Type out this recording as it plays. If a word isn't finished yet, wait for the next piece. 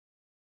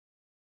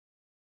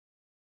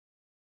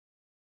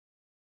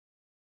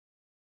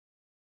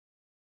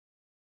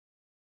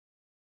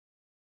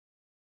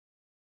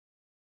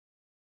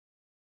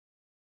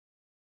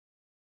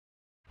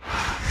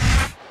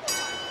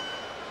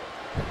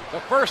The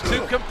first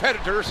two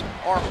competitors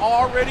are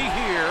already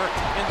here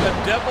in the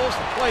Devil's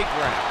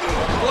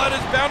Playground. Blood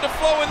is bound to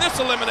flow in this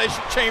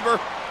Elimination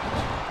Chamber.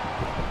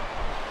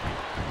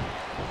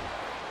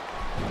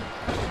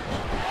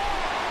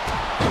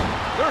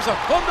 There's a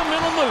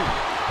fundamental move.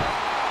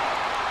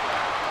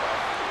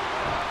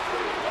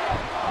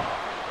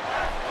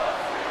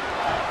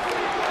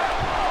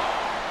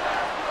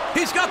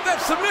 He's got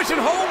that submission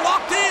hold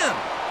locked in.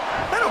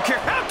 I don't care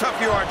how tough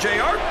you are,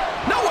 JR.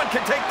 No one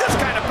can take this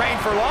kind of pain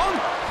for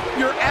long.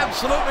 You're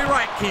absolutely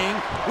right, King.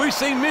 We've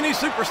seen many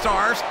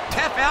superstars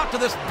tap out to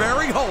this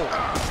very hold.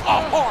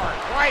 A hard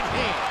right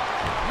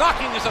hand,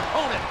 knocking his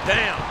opponent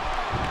down.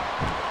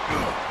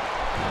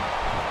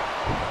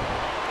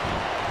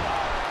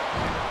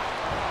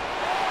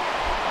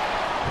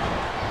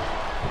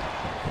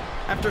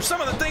 After some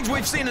of the things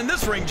we've seen in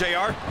this ring,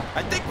 JR,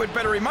 I think we'd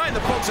better remind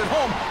the folks at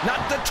home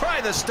not to try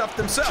this stuff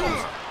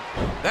themselves.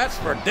 That's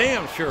for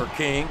damn sure,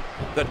 King.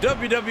 The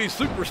WWE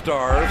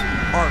superstars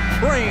are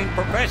trained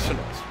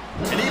professionals.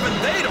 And even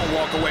they don't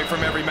walk away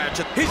from every match.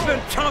 He's been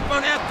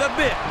chomping at the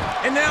bit,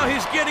 and now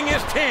he's getting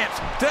his chance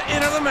to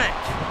enter the match.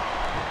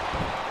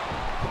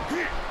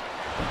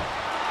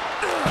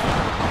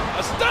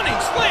 A stunning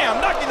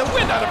slam, knocking the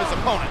wind out of his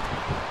opponent.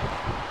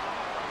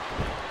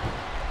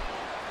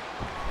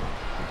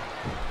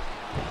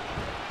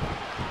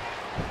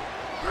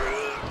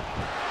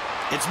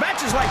 It's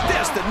matches like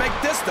this that make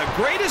this the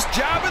greatest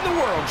job in the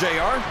world,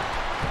 JR.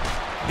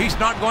 He's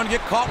not going to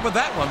get caught with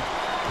that one.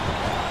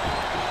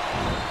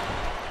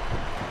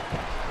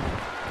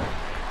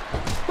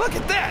 Look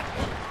at that.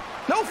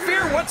 No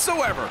fear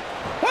whatsoever.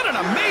 What an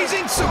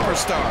amazing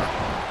superstar.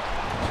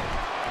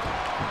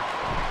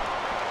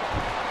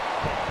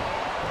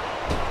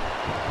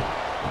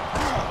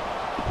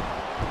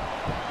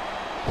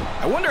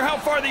 I wonder how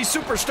far these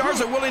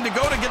superstars are willing to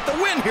go to get the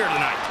win here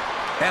tonight.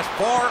 As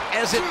far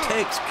as it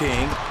takes,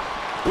 King.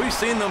 We've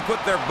seen them put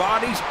their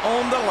bodies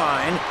on the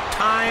line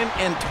time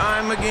and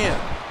time again.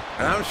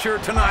 And I'm sure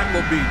tonight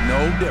will be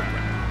no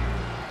different.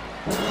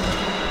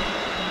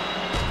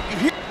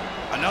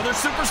 Another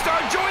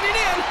superstar joining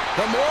in.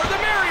 The more the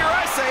merrier,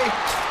 I say.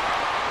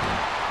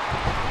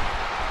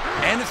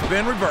 And it's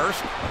been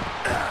reversed.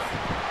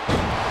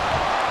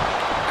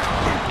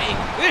 A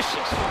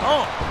vicious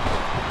stomp.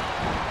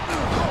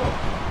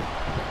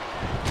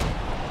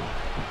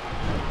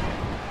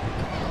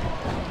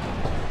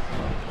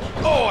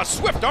 Oh, a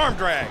swift arm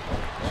drag.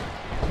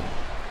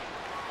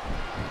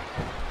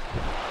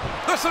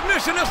 The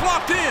submission is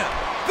locked in.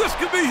 This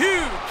could be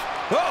huge.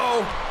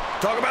 Uh-oh.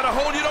 Talk about a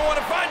hole you don't want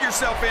to find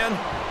yourself in.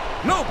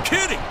 No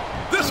kidding.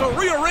 This will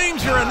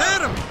rearrange your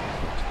anatomy.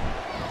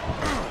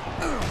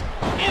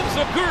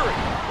 Enziguri,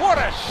 what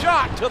a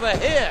shot to the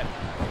head.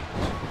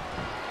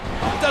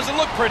 It doesn't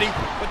look pretty,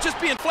 but just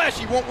being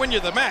flashy won't win you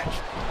the match.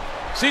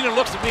 Cena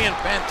looks to be in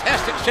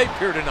fantastic shape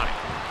here tonight.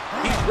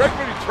 He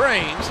regularly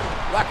trains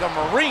like a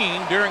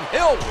Marine during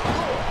Hell Week.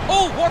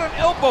 Oh, what an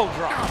elbow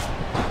drop.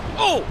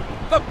 Oh,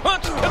 the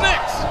punch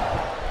connects.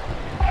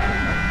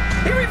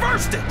 He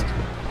reversed it.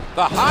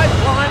 The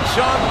high-flying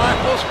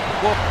ShawnMichaels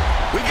will...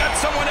 We got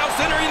someone else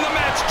entering the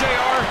match,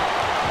 JR.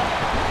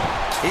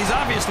 He's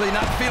obviously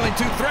not feeling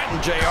too threatened,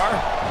 JR.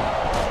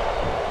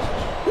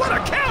 What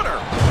a counter!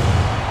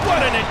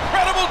 What an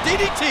incredible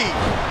DDT!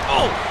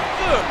 Oh,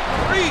 good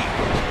grief.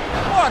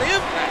 What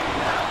impact.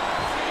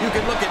 You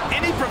can look at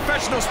any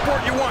professional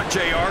sport you want,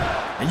 JR,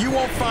 and you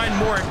won't find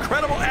more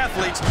incredible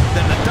athletes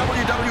than the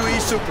WWE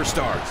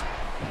superstars.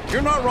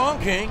 You're not wrong,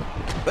 King.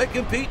 They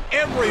compete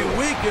every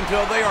week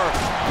until they are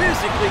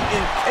physically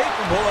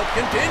incapable of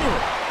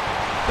continuing.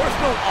 There's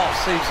no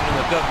off-season in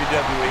the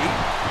WWE.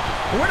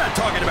 We're not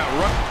talking about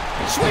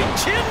sweet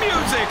chin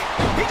music.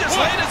 He just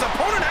laid his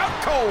opponent out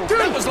cold.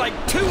 That was like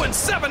 2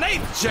 7/8,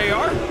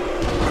 JR.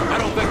 I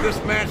don't think this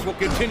match will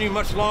continue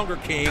much longer,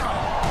 King.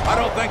 I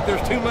don't think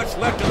there's too much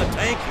left in the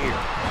tank here.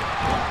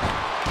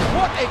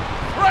 What a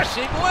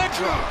crushing leg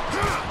drop.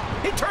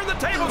 He turned the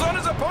tables on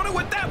his opponent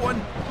with that one.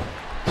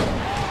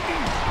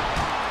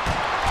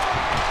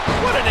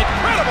 What an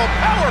incredible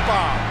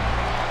powerbomb!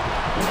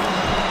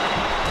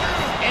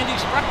 And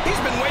he's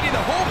been waiting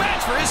the whole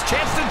match for his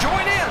chance to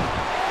join in.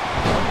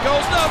 One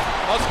goes up,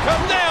 must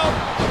come down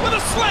with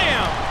a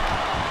slam.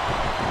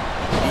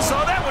 He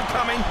saw that one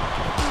coming.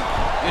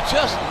 You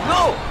just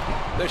know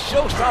the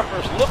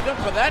showstopper's looking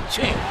for that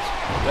chance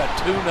to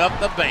tune up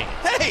the band.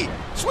 Hey,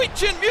 sweet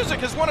chin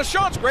music is one of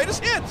Shawn's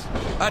greatest hits.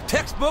 A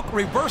textbook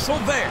reversal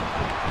there.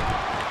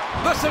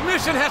 The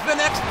submission has been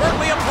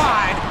expertly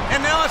applied, and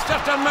now it's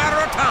just a matter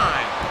of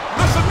time.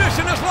 The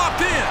submission is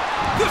locked in.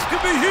 This could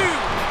be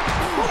huge.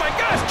 Oh my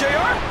gosh,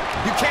 JR!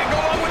 You can't go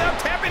on without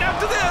tapping out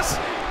to this.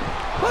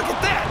 Look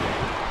at that.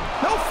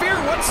 No fear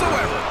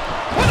whatsoever.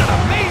 What an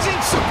amazing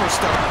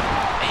superstar.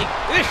 A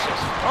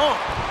vicious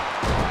stomp.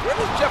 Where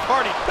was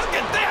JeffHardy? Look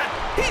at that.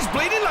 He's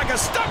bleeding like a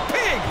stuck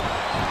pig.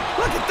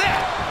 Look at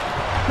that.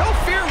 No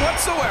fear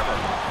whatsoever.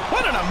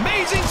 What an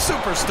amazing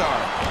superstar.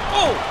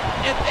 Oh,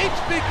 and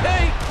HBK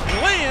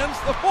lands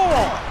the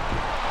forearm.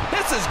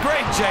 This is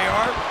great,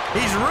 JR.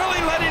 He's really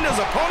letting his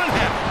opponent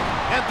have it.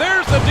 And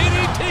there's the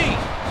DDT.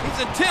 He's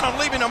intent on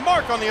leaving a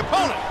mark on the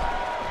opponent.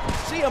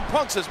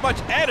 CMPunk's as much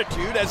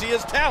attitude as he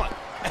is talent.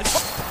 And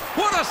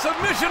What a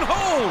submission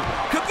hold!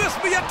 Could this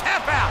be a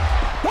tap out?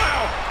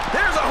 Wow,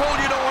 there's a hole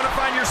you don't want to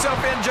find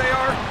yourself in,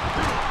 JR.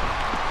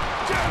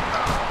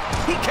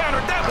 He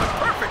countered that one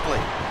perfectly.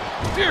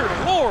 Dear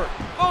Lord,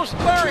 those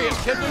lariats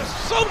can do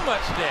so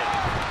much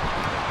damage.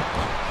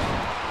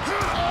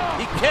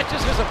 He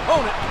catches his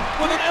opponent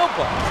with an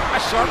elbow. A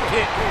sharp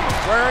kick,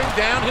 wearing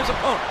down his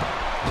opponent.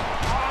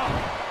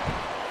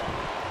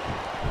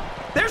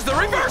 There's the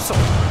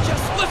reversal.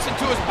 just listen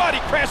to his body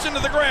crash into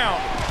the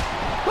ground.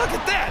 Look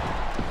at that.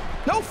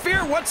 No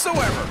fear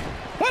whatsoever.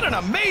 What an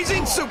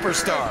amazing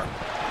superstar.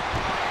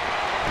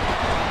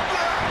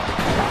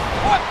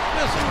 What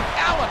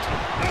physicality!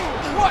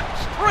 What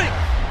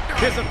strength!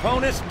 His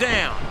opponent's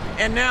down,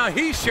 and now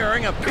he's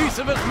sharing a piece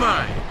of his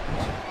mind.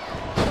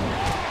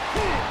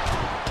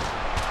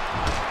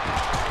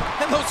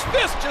 And those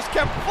fists just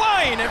kept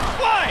flying and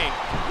flying.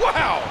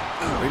 Wow!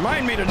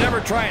 Remind me to never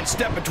try and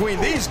step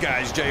between these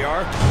guys,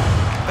 JR.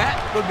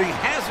 That would be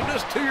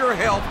hazardous to your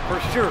health for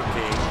sure,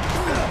 King.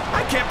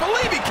 I can't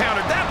believe he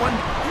countered that one.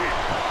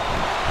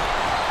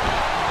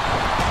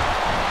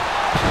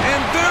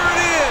 And there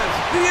it is,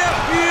 the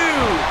FU.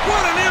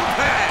 What an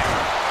impact!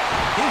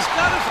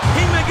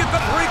 He may get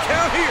the 3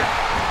 count here.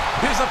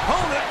 His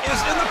opponent is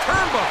in the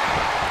turnbuckle,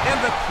 and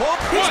the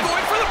He's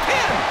going for the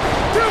pin.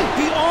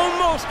 He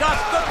almost got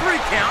the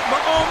 3 count, but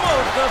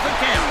almost doesn't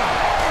count.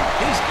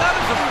 He's got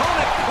his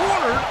opponent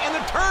cornered in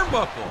the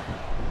turnbuckle.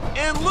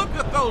 And look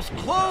at those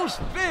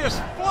closed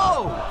fist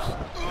flows.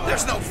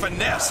 There's no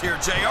finesse here,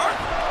 JR.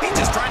 He's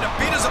just trying to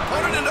beat his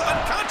opponent into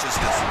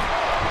unconsciousness.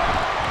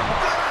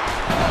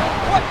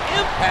 What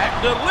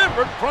impact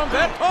delivered from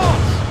that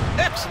toss!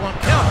 Excellent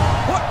counter.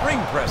 What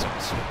ring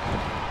presence.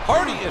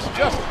 Hardy is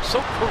just so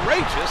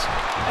courageous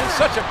and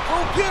such a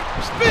go-getter.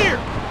 Spear!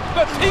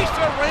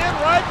 Batista ran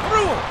right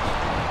through him.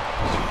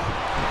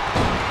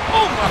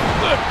 Oh my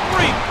good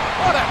grief!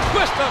 What a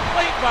twist of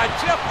fate by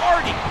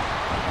JeffHardy.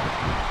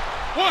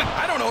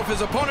 I don't know if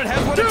his opponent has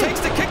what it takes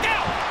to kick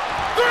out.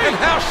 And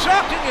how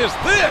shocking is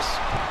this?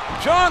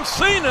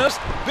 JohnCena's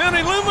been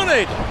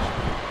eliminated.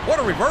 What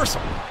a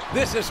reversal.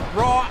 This is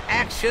Raw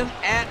action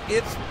at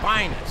its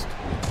finest.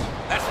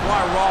 That's why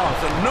Raw is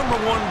the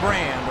 #1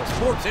 brand of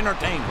sports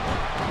entertainment.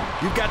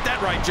 You got that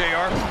right,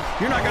 JR.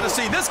 You're not going to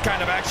see this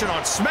kind of action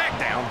on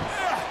SmackDown.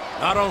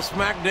 Not on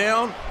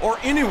SmackDown or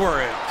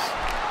anywhere else.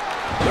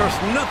 There's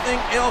nothing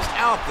else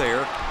out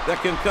there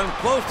that can come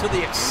close to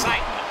the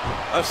excitement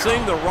of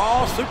seeing the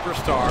Raw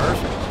superstars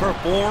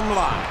perform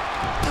live.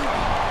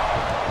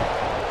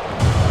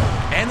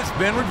 And it's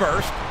been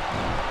reversed.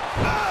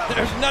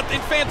 There's nothing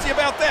fancy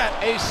about that.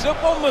 A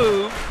simple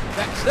move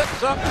that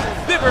sets up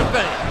bigger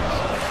things.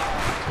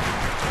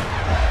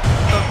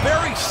 The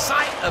very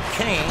sight of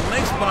Kane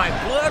makes my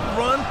blood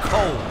run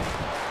cold.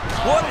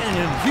 What an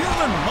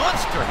inhuman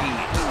monster he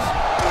is.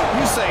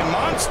 You say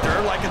monster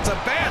like it's a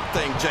bad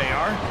thing,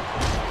 JR.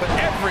 But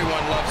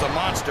everyone loves a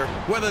monster,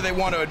 whether they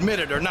want to admit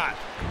it or not.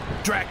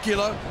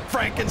 Dracula,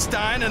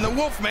 Frankenstein, and the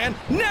Wolfman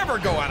never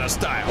go out of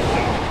style.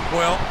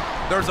 Well,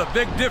 there's a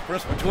big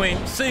difference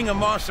between seeing a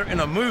monster in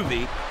a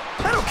movie.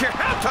 I don't care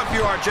how tough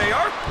you are,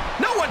 JR.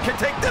 No one can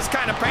take this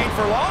kind of pain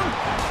for long.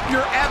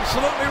 You're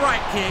absolutely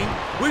right, King.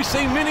 We've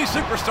seen many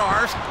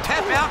superstars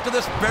tap out to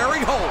this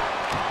very hole.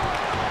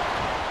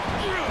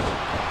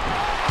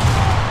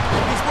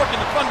 He's working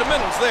the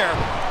fundamentals there.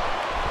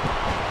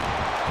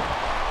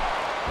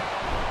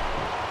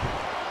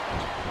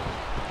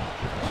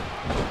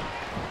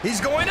 He's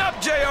going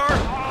up, JR.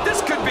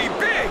 This could be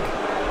big.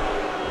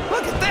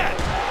 Look at that.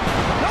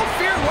 No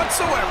fear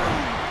whatsoever.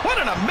 What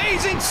an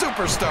amazing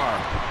superstar.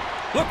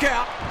 Look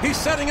out. He's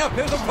setting up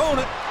his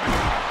opponent.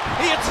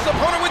 He hits his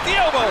opponent with the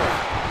elbow.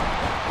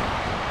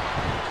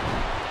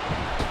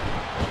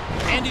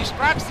 And he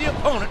strikes the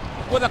opponent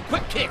with a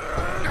quick kick.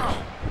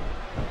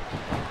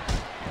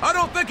 I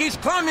don't think he's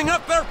climbing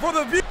up there for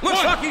the view.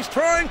 Looks like he's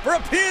trying for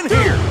a pin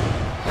here.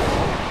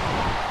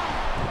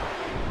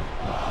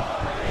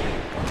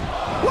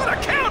 What a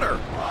counter.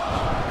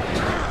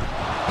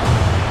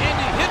 And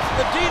he hits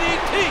the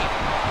DDT.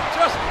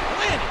 Just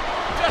landing.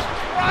 Just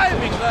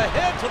driving the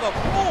head to the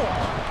floor.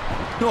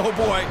 Oh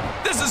boy,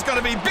 this is going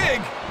to be big.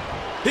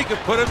 He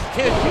could put it.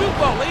 Can you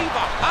believe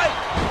the height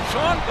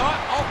Shawn got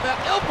off that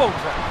elbow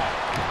drop?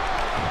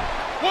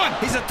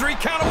 He's a 3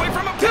 count away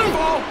from a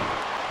pinfall.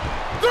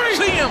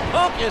 3.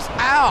 CMPunk is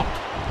out.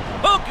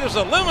 Punk is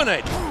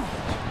eliminated.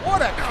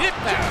 What a kick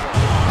that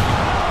was.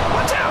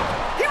 Watch out.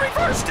 He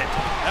reversed it.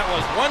 That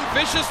was one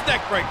vicious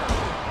neck breaker.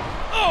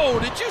 Oh,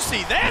 did you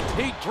see that?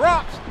 He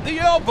drops the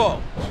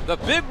elbow. The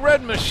Big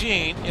Red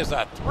Machine is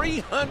a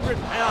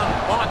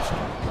 300-pound monster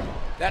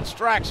that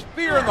strikes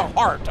fear in the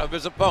heart of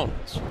his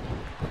opponents.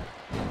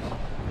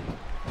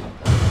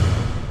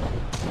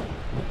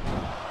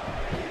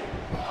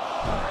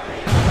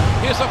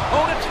 His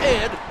opponent's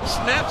head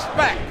snaps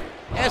back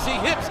as he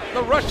hits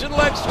the Russian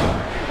leg sweep.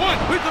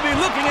 We could be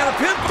looking at a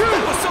pinfall.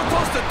 That was so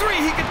close to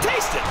 3 he could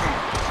taste it.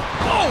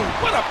 Oh,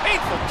 what a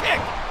painful kick.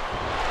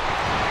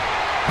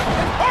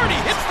 Hardy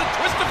hits the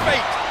twist of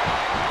fate.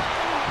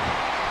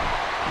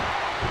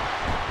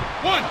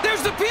 1,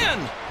 there's the pin.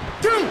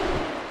 2.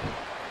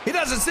 He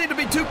doesn't seem to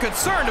be too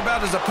concerned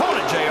about his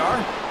opponent, JR.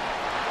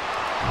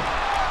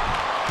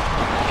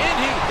 And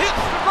he hits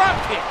the drop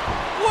kick.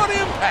 What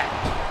impact!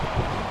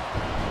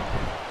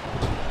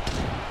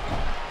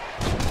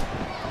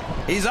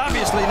 He's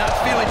obviously not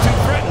feeling too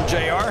threatened,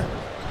 JR.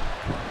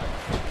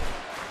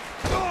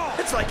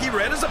 It's like he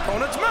read his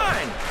opponent's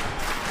mind.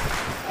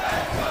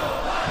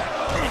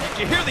 Did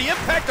you hear the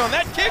impact on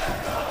that kick?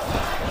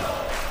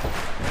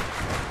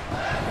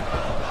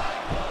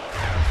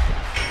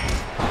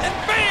 And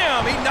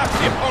bam! He knocks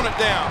the opponent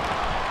down.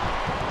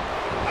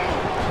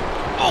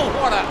 Oh,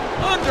 what a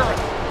under!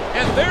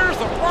 And there's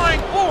the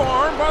flying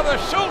forearm by the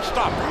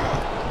showstopper.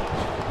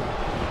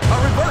 A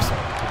reversal.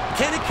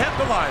 Can he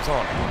capitalize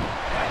on it?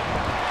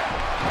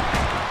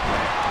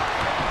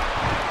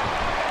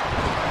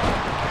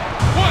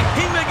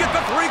 He may get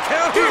the 3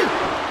 count here.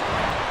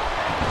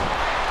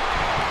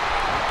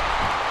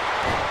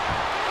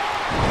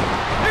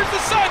 Here's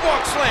the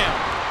sidewalk slam.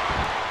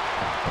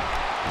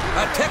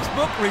 A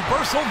textbook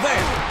reversal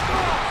there.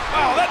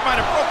 Wow, that might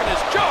have broken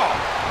his jaw.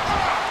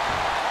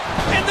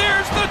 And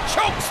there's the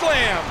choke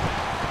slam.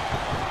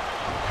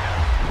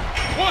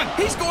 1,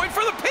 He's going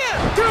for the pin.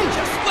 2,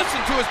 just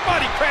listen to his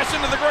body crash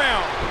into the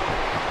ground.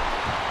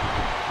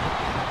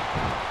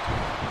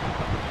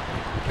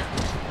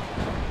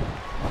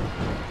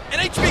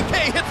 And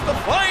HBK hits the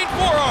flying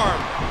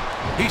forearm.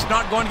 He's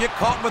not going to get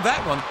caught with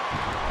that one.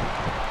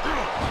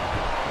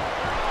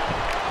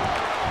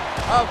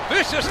 A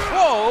vicious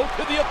blow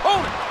to the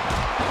opponent.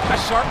 A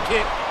sharp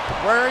kick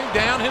wearing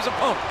down his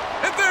opponent.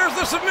 And there's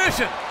the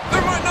submission.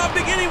 There might not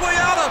be any way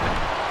out of it.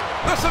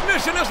 The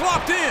submission is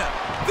locked in.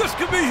 This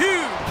could be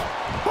huge.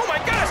 Oh my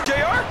gosh,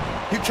 JR.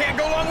 You can't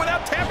go long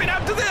without tapping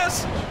out to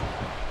this.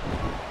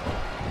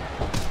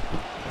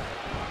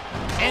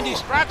 And he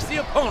strikes the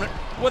opponent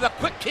with a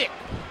quick kick.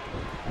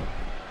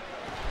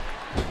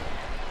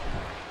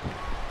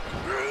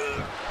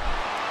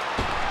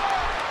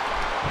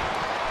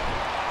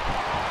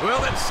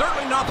 Well, it's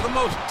certainly not the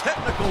most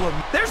technical of...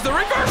 There's the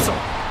reversal.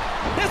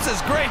 This is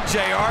great,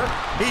 JR.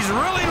 He's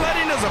really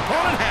letting his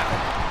opponent have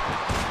it.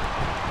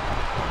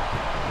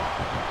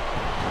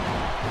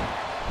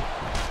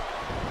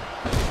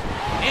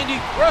 And he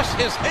thrusts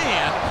his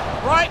hand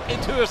right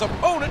into his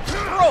opponent's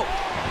throat.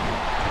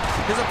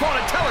 His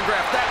opponent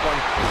telegraphed that one.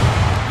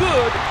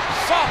 Good,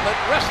 solid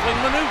wrestling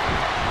maneuver.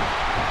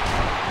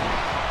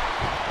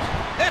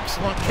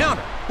 Excellent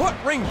counter. What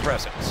ring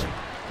presence.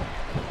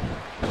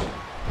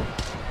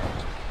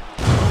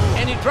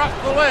 And he drops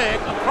the leg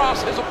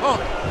across his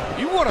opponent.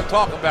 You want to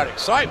talk about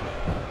excitement.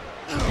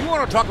 You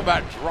want to talk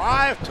about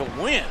drive to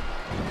win.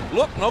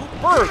 Look no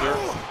further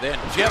than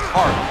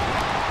JeffHardy.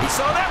 He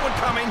saw that one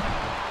coming.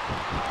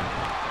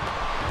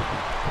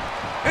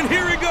 And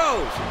here he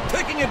goes,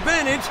 taking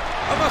advantage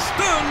of a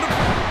stunned...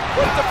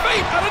 With the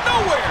feet out of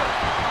nowhere.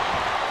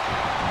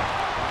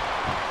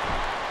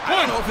 I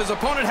don't know if his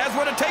opponent has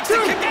what it takes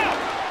to kick out.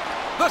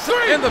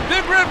 And the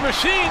Big Red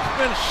Machine's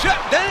been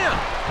shut down.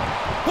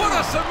 What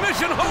a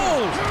submission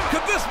hold!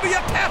 Could this be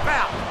a tap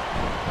out?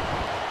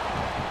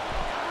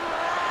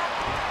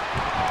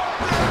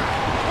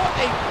 What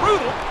a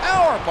brutal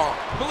powerbomb.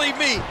 Believe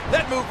me,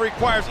 that move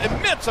requires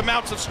immense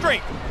amounts of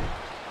strength.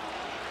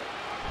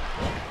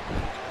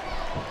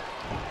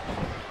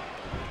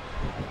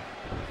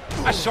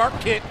 A sharp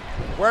kick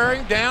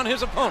wearing down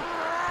his opponent.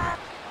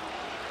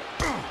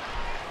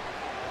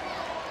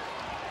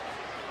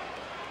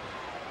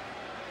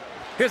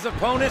 His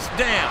opponent's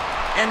down,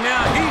 and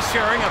now he's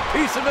sharing a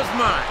piece of his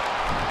mind.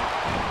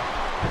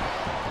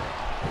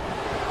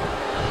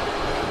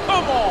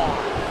 Come on!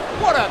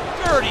 What a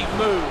dirty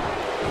move.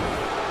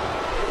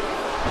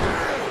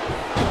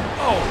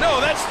 Oh no,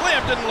 that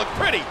slam didn't look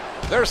pretty.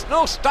 There's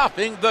no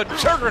stopping the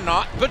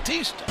juggernaut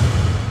Batista.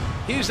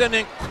 He's an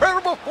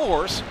incredible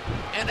force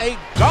and a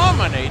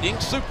dominating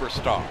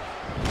superstar.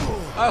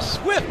 A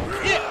swift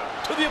kick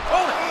to the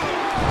opponent.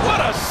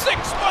 What a sick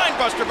spine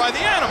buster by the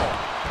animal.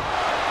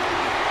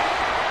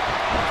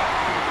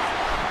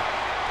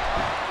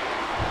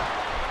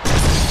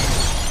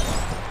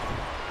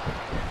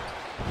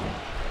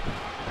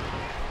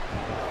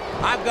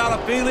 I've got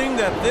a feeling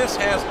that this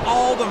has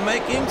all the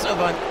makings of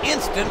an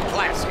instant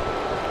classic.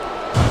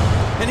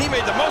 And he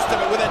made the most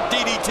of it with that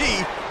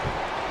DDT.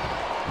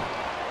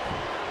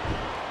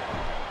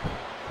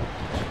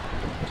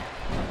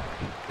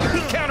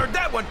 He countered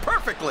that one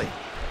perfectly.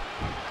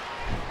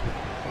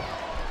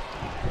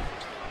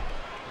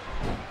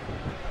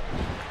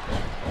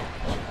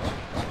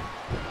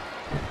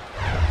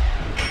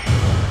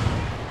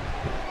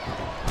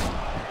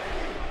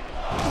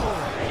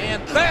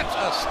 And that's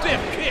a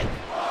stiff kick.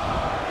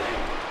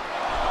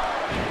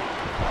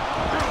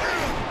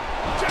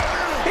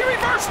 He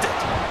reversed it.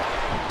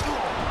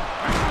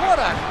 What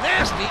a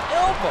nasty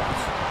elbow.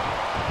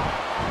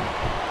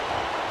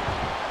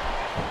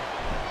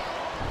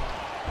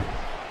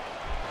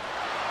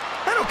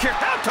 I don't care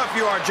how tough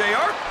you are,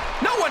 JR.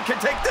 No one can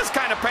take this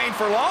kind of pain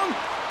for long.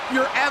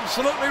 You're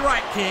absolutely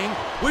right, King.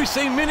 We've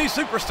seen many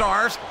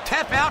superstars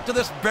tap out to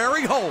this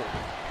very hold.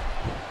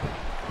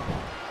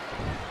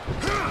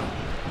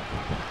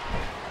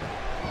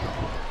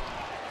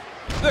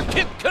 The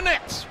kick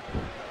connects.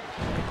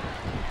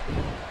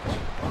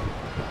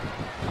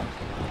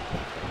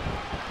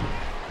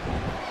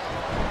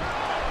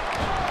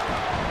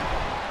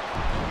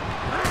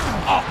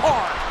 A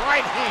hard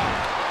right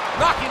hand,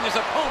 knocking his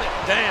opponent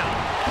down.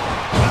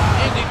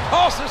 And he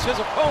tosses his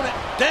opponent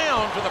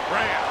down to the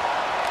ground.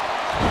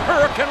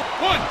 Hurricane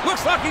one.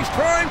 Looks like he's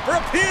trying for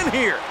a pin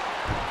here.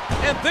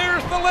 And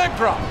there's the leg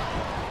drop.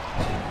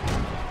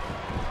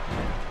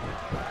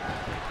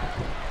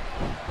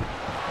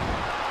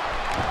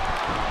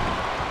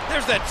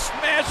 There's that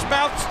smash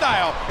mouth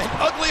style and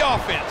ugly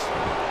offense.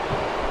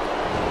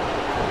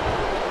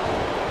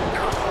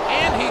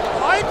 And he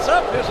lights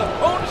up his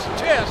opponent's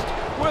chest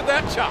with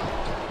that chop.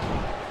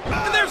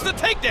 And there's the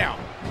takedown.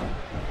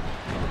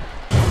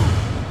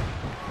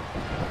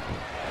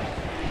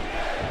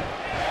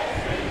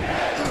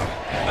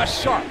 A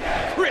sharp,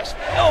 crisp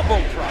elbow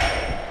drop.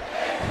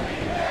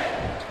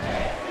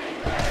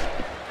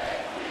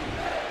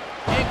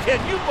 And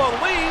can you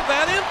believe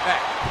that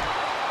impact?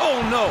 Oh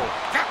no,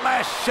 that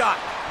last shot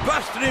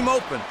busted him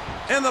open,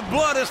 and the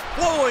blood is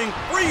flowing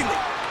freely.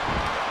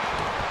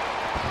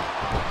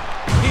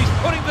 He's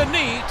putting the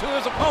knee to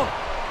his opponent.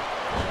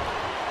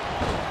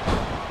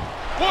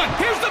 One,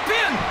 here's the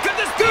pin. Could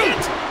this be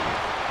it?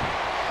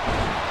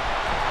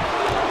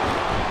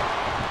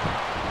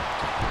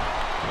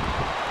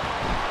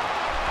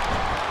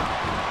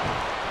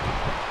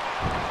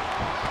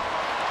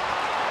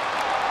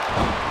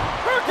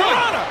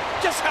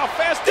 Just how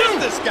fast is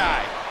this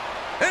guy?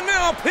 And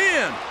now a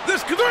pin.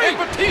 This could And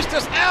be.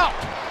 Batista's out.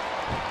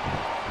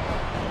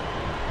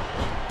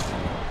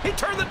 He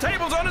turned the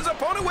tables on his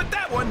opponent with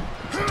that one.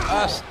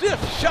 A stiff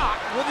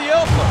shot with the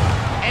elbow.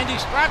 And he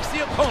strikes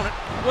the opponent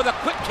with a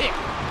quick kick.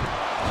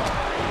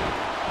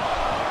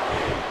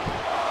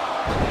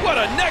 What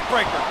a neck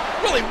breaker.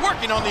 Really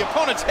working on the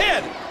opponent's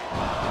head.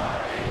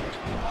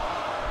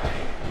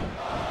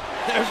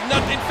 There's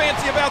nothing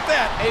fancy about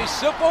that. A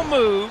simple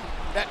move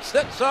that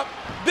sets up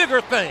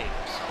bigger things.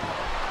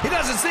 He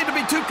doesn't seem to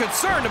be too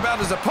concerned about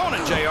his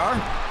opponent, JR.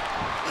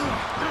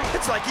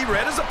 It's like he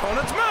read his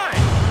opponent's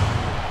mind.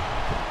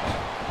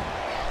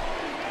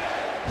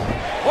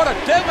 What a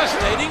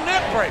devastating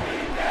neck breaker.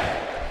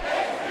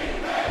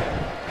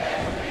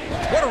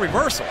 What a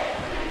reversal.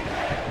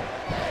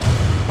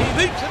 He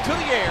leaps into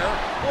the air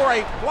for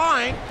a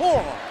flying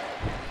forearm.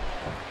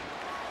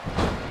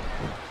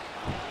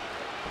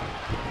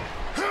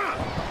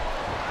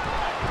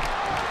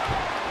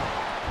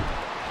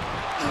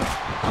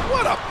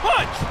 What a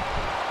punch!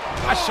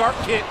 A sharp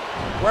kick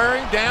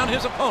wearing down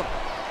his opponent.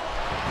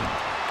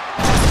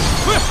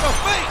 Twist of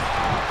fate!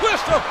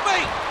 Twist of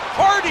fate!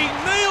 Hardy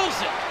nails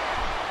it!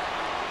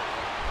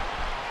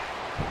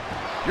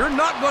 You're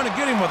not going to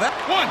get him with that.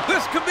 One.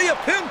 This could be a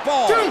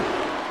pinfall. 2,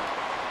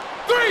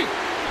 3.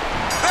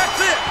 That's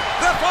it.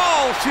 That's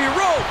all she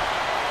wrote.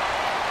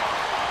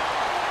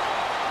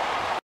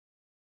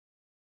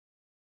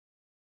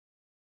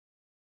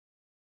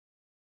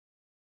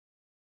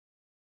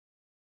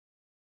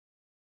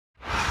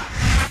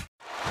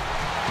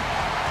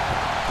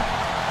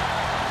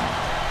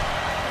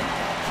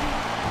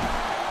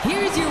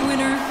 Here's your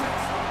winner,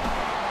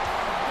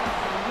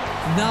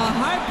 the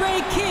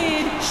Heartbreak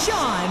Kid,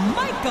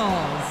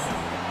 ShawnMichaels.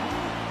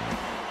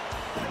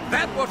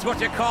 That was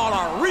what you call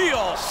a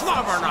real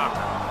slobber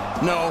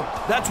knocker. No,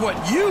 that's what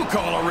you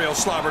call a real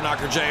slobber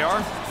knocker,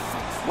 JR.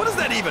 What does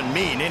that even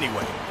mean,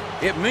 anyway?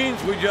 It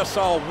means we just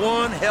saw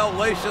one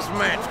hellacious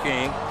match,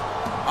 King.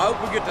 I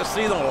hope we get to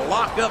see them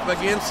lock up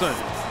again soon.